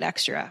grab that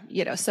extra,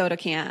 soda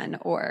can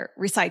or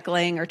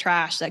recycling or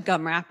trash, that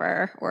gum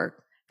wrapper, or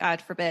God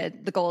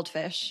forbid, the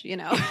goldfish, or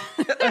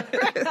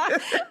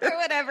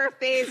whatever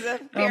phase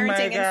of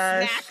parenting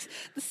and snacks,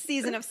 the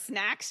season of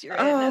snacks you're in.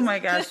 Oh my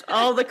gosh.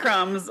 All the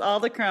crumbs. All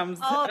the crumbs.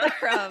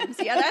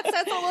 Yeah,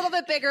 that's a little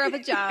bit bigger of a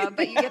job,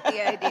 but you get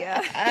the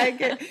idea.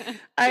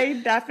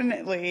 I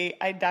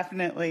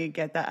definitely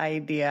get the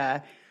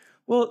idea.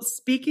 Well,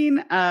 speaking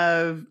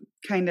of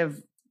kind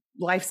of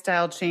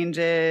lifestyle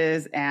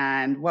changes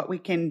and what we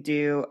can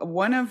do,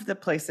 one of the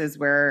places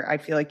where I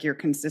feel like you're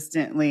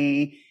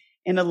consistently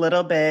in a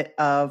little bit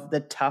of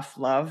the tough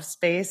love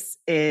space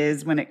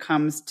is when it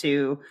comes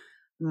to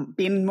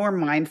being more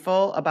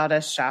mindful about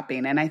us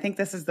shopping. And I think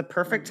this is the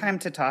perfect time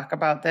to talk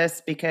about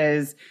this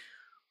because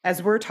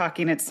as we're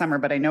talking, it's summer,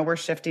 but I know we're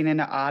shifting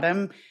into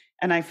autumn.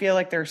 And I feel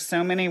like there's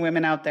so many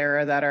women out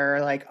there that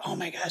are like, oh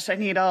my gosh, I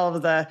need all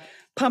of the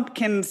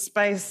pumpkin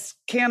spice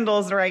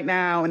candles right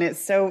now. And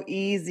it's so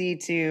easy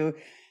to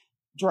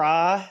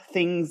draw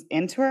things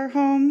into our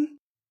home.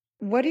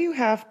 What do you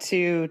have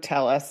to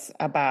tell us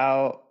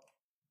about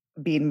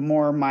being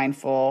more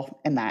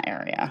mindful in that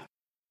area?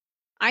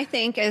 I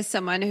think as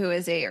someone who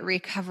is a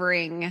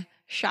recovering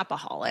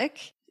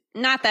shopaholic,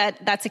 not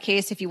that that's a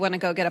case if you want to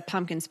go get a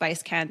pumpkin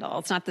spice candle.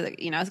 It's not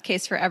it's a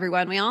case for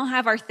everyone. We all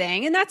have our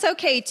thing, and that's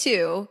okay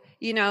too.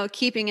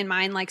 Keeping in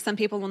mind, like some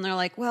people when they're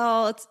like,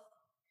 well,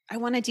 I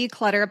want to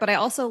declutter, but I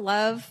also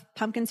love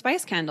pumpkin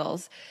spice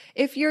candles.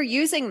 If you're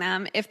using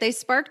them, if they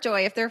spark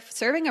joy, if they're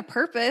serving a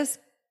purpose,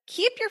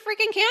 keep your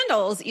freaking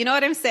candles. You know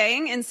what I'm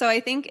saying? And so I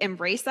think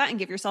embrace that and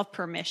give yourself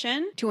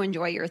permission to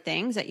enjoy your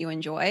things that you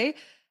enjoy.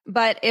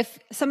 But if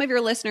some of your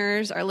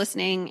listeners are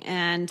listening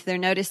and they're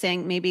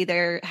noticing maybe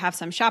they have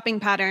some shopping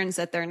patterns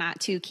that they're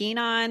not too keen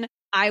on,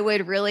 I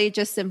would really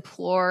just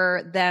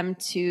implore them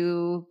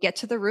to get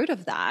to the root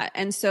of that.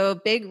 And so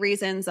big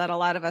reasons that a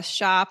lot of us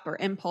shop or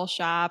impulse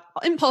shop.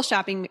 Impulse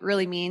shopping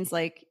really means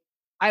like,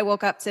 I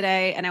woke up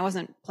today and I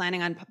wasn't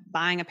planning on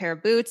buying a pair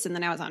of boots. And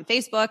then I was on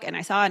Facebook and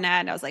I saw an ad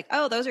and I was like,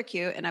 oh, those are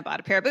cute. And I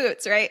bought a pair of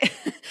boots, right?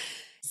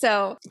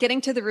 So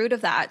getting to the root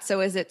of that. So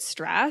is it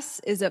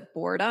stress? Is it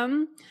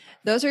boredom?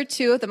 Those are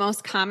two of the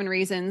most common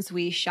reasons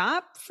we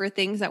shop for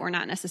things that we're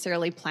not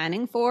necessarily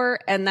planning for.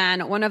 And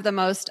then one of the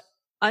most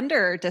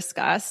under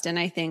discussed, and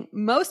I think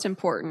most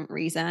important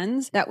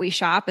reasons that we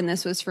shop, and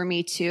this was for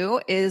me too,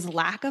 is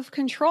lack of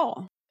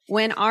control.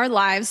 When our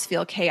lives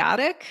feel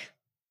chaotic,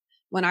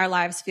 when our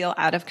lives feel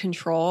out of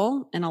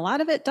control, and a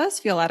lot of it does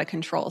feel out of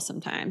control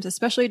sometimes,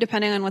 especially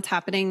depending on what's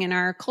happening in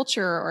our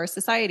culture or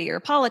society or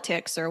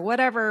politics or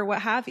whatever,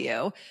 what have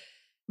you.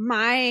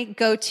 My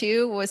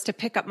go-to was to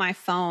pick up my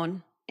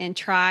phone and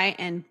try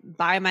and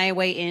buy my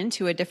way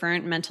into a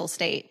different mental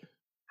state.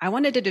 I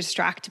wanted to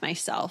distract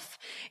myself.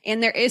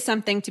 And there is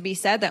something to be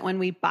said that when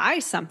we buy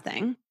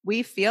something,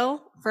 we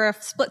feel for a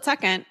split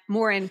second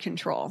more in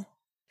control.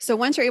 So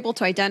once you're able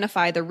to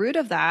identify the root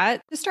of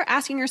that, just start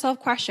asking yourself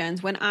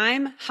questions. When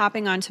I'm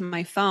hopping onto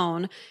my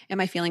phone, am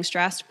I feeling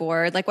stressed,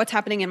 bored? Like what's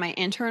happening in my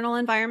internal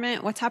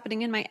environment? What's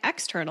happening in my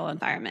external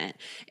environment?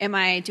 Am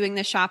I doing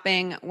the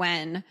shopping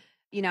when,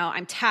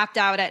 I'm tapped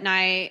out at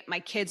night, my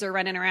kids are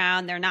running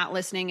around, they're not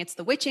listening, it's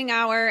the witching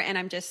hour, and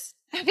I'm just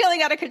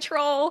feeling out of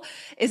control?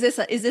 Is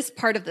this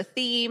part of the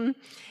theme?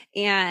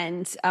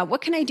 And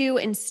what can I do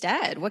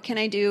instead?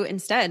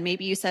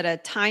 Maybe you set a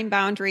time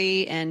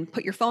boundary and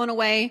put your phone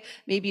away.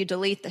 Maybe you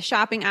delete the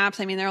shopping apps.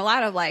 I mean, there are a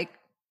lot of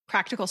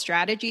practical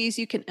strategies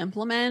you can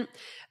implement.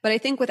 But I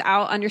think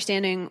without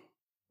understanding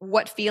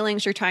what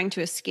feelings you're trying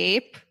to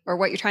escape or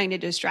what you're trying to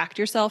distract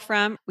yourself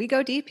from, we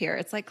go deep here.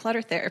 It's like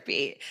clutter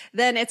therapy.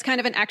 Then it's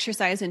kind of an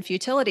exercise in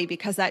futility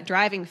because that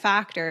driving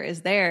factor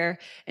is there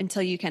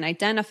until you can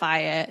identify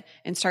it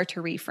and start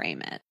to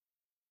reframe it.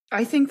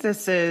 I think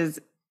this is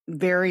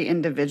very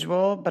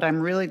individual, but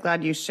I'm really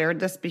glad you shared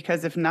this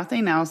because if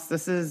nothing else,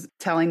 this is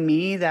telling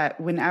me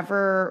that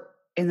whenever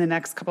in the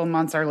next couple of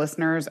months our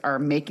listeners are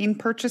making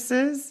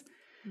purchases,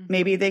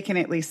 maybe they can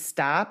at least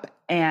stop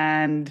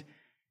and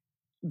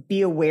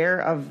be aware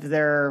of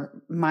their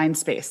mind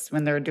space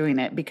when they're doing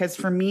it. Because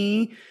for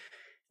me,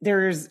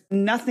 there's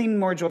nothing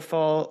more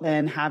joyful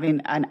than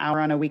having an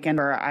hour on a weekend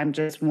where I'm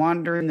just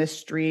wandering the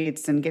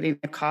streets and getting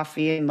a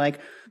coffee and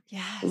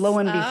yes. Lo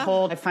and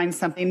behold, I find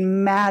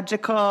something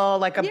magical,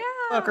 like a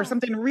book or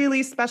something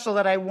really special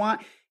that I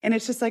want. And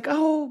it's just like,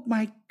 oh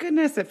my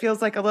goodness, it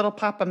feels like a little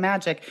pop of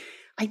magic.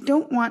 I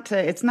don't want to,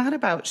 it's not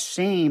about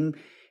shame.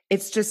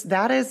 It's just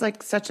that is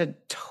such a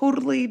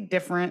totally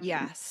different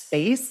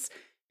space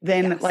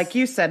than, like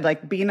you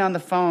said, being on the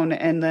phone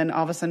and then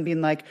all of a sudden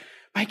being like,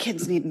 my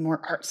kids need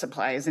more art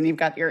supplies. And you've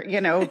got your,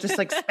 just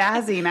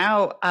spazzing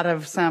out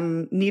of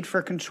some need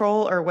for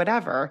control or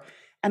whatever.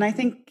 And I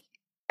think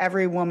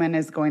every woman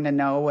is going to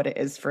know what it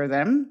is for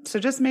them. So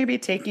just maybe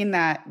taking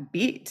that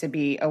beat to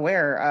be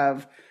aware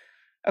of,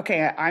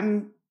 okay,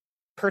 I'm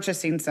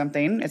purchasing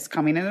something. It's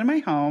coming into my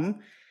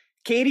home.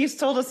 Katie's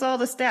told us all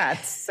the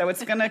stats. So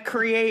it's going to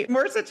create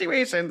more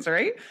situations,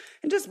 right?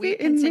 And just we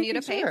continue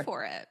to pay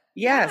for it.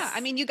 Yes. Yeah.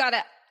 I mean,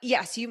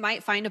 you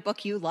might find a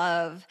book you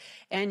love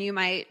and you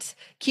might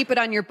keep it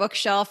on your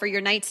bookshelf or your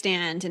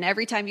nightstand. And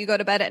every time you go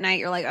to bed at night,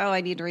 you're like, oh,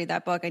 I need to read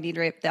that book. I need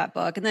to read that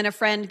book. And then a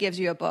friend gives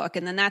you a book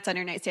and then that's on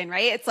your nightstand,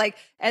 right? It's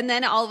and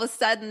then all of a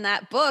sudden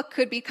that book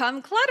could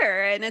become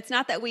clutter. And it's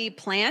not that we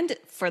planned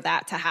for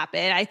that to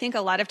happen. I think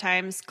a lot of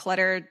times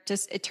clutter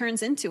it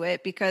turns into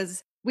it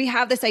because we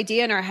have this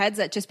idea in our heads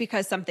that just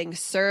because something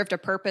served a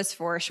purpose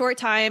for a short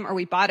time or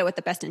we bought it with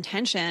the best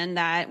intention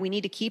that we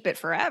need to keep it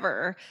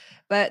forever.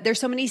 But there's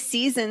so many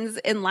seasons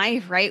in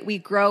life, right? We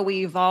grow,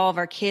 we evolve,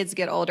 our kids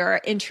get older,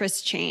 our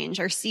interests change,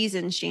 our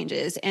seasons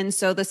changes. And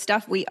so the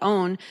stuff we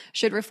own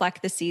should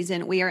reflect the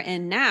season we are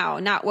in now,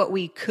 not what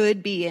we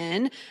could be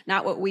in,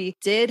 not what we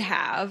did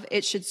have.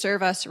 It should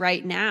serve us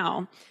right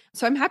now.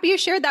 So I'm happy you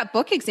shared that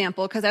book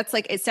example because that's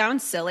it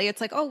sounds silly.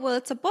 It's oh, well,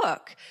 it's a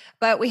book,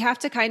 but we have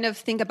to kind of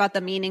think about the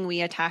meaning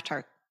we attach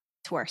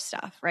to our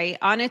stuff, right?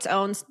 On its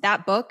own,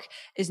 that book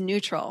is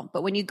neutral.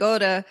 But when you go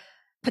to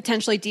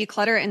potentially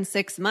declutter in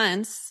 6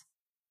 months,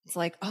 it's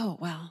oh,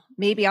 well,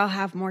 maybe I'll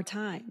have more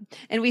time.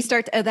 And we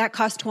start, that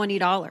costs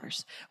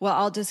 $20. Well,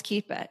 I'll just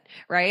keep it,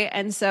 right?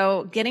 And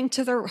so getting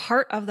to the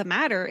heart of the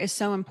matter is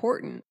so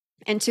important.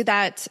 And to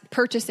that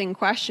purchasing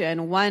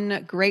question,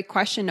 one great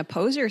question to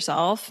pose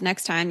yourself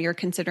next time you're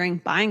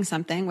considering buying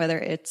something, whether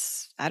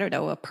it's,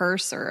 a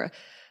purse or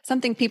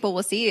something people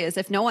will see is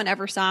if no one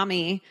ever saw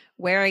me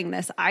wearing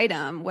this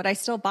item, would I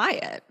still buy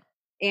it?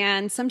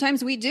 And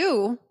sometimes we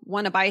do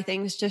want to buy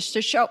things just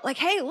to show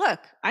hey, look,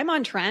 I'm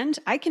on trend.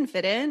 I can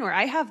fit in, or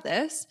I have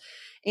this.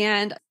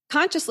 And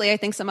consciously, I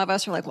think some of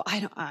us are well,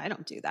 I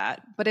don't do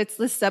that, but it's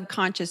this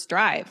subconscious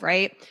drive,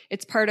 right?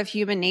 It's part of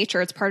human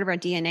nature. It's part of our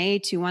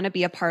DNA to want to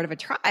be a part of a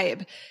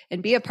tribe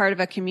and be a part of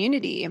a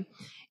community.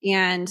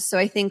 And so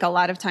I think a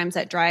lot of times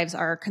that drives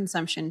our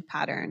consumption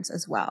patterns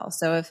as well.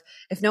 So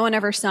if no one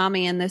ever saw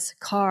me in this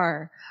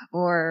car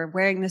or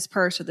wearing this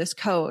purse or this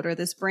coat or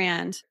this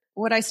brand,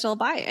 would I still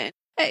buy it?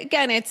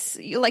 Again, it's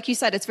like you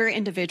said, it's very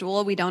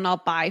individual. We don't all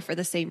buy for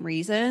the same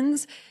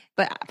reasons.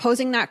 But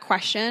posing that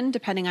question,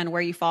 depending on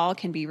where you fall,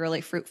 can be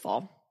really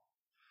fruitful.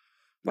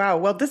 Wow.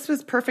 Well, this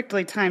was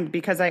perfectly timed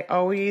because I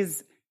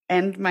always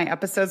end my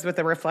episodes with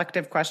a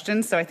reflective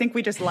question. So I think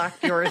we just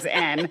locked yours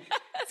in.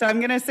 So I'm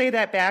going to say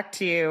that back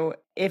to you.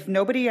 If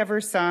nobody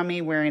ever saw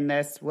me wearing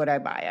this, would I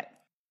buy it?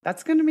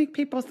 That's going to make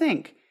people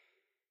think.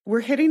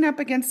 We're hitting up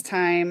against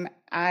time.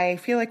 I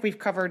feel like we've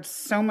covered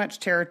so much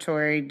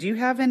territory. Do you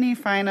have any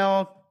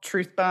final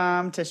truth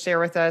bomb to share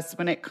with us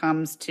when it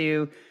comes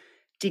to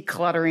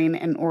decluttering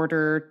in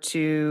order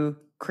to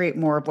create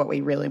more of what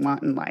we really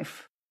want in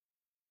life?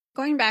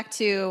 Going back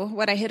to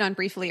what I hit on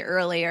briefly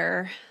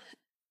earlier,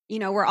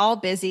 we're all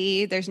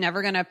busy. There's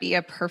never going to be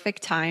a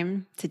perfect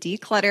time to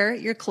declutter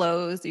your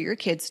clothes or your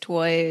kids'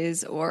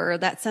 toys or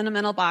that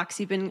sentimental box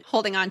you've been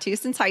holding on to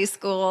since high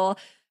school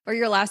or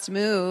your last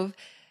move.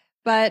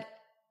 But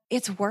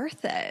it's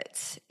worth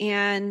it.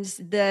 And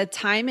the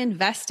time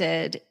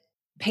invested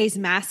pays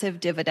massive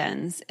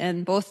dividends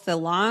in both the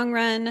long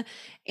run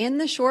and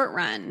the short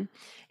run.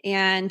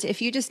 And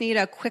if you just need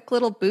a quick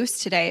little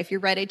boost today, if you're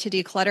ready to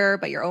declutter,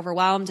 but you're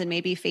overwhelmed and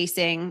maybe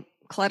facing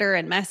clutter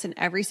and mess in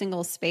every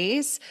single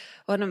space,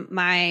 one of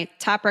my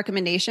top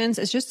recommendations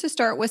is just to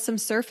start with some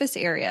surface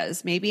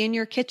areas, maybe in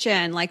your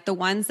kitchen, like the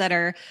ones that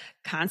are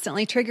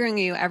constantly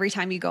triggering you every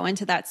time you go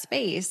into that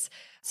space.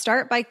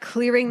 Start by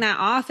clearing that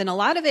off. And a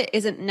lot of it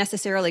isn't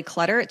necessarily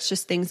clutter. It's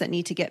just things that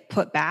need to get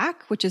put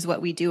back, which is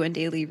what we do in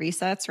daily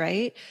resets,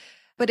 right?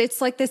 But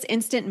it's like this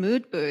instant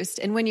mood boost.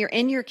 And when you're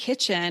in your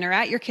kitchen or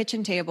at your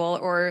kitchen table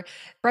or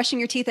brushing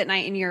your teeth at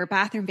night and your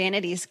bathroom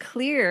vanity is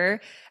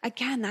clear,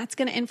 again, that's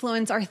going to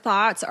influence our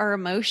thoughts, our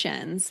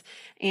emotions,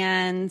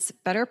 and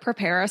better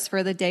prepare us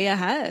for the day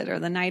ahead or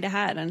the night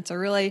ahead. And it's a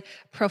really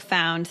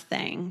profound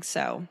thing.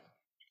 So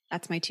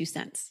that's my 2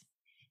 cents.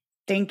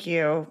 Thank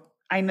you.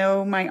 I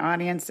know my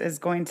audience is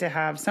going to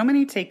have so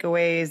many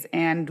takeaways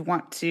and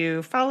want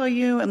to follow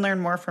you and learn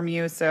more from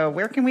you. So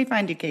where can we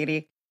find you,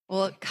 Katy?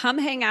 Well, come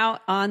hang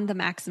out on the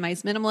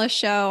Maximize Minimalist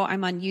show.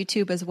 I'm on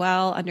YouTube as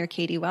well under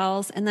Katy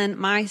Wells. And then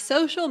my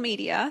social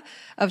media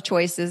of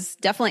choice is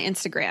definitely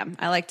Instagram.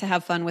 I like to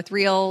have fun with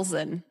reels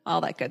and all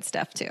that good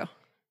stuff too.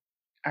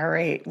 All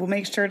right. We'll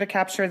make sure to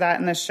capture that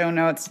in the show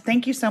notes.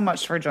 Thank you so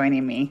much for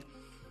joining me.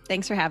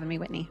 Thanks for having me,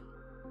 Whitney.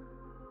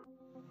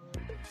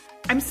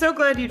 I'm so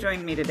glad you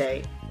joined me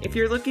today. If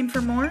you're looking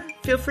for more,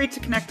 feel free to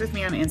connect with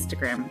me on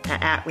Instagram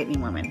at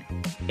 @WhitneyWoman.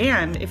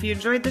 And if you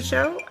enjoyed the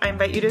show, I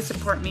invite you to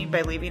support me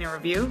by leaving a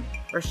review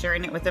or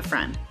sharing it with a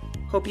friend.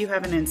 Hope you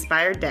have an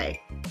inspired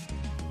day.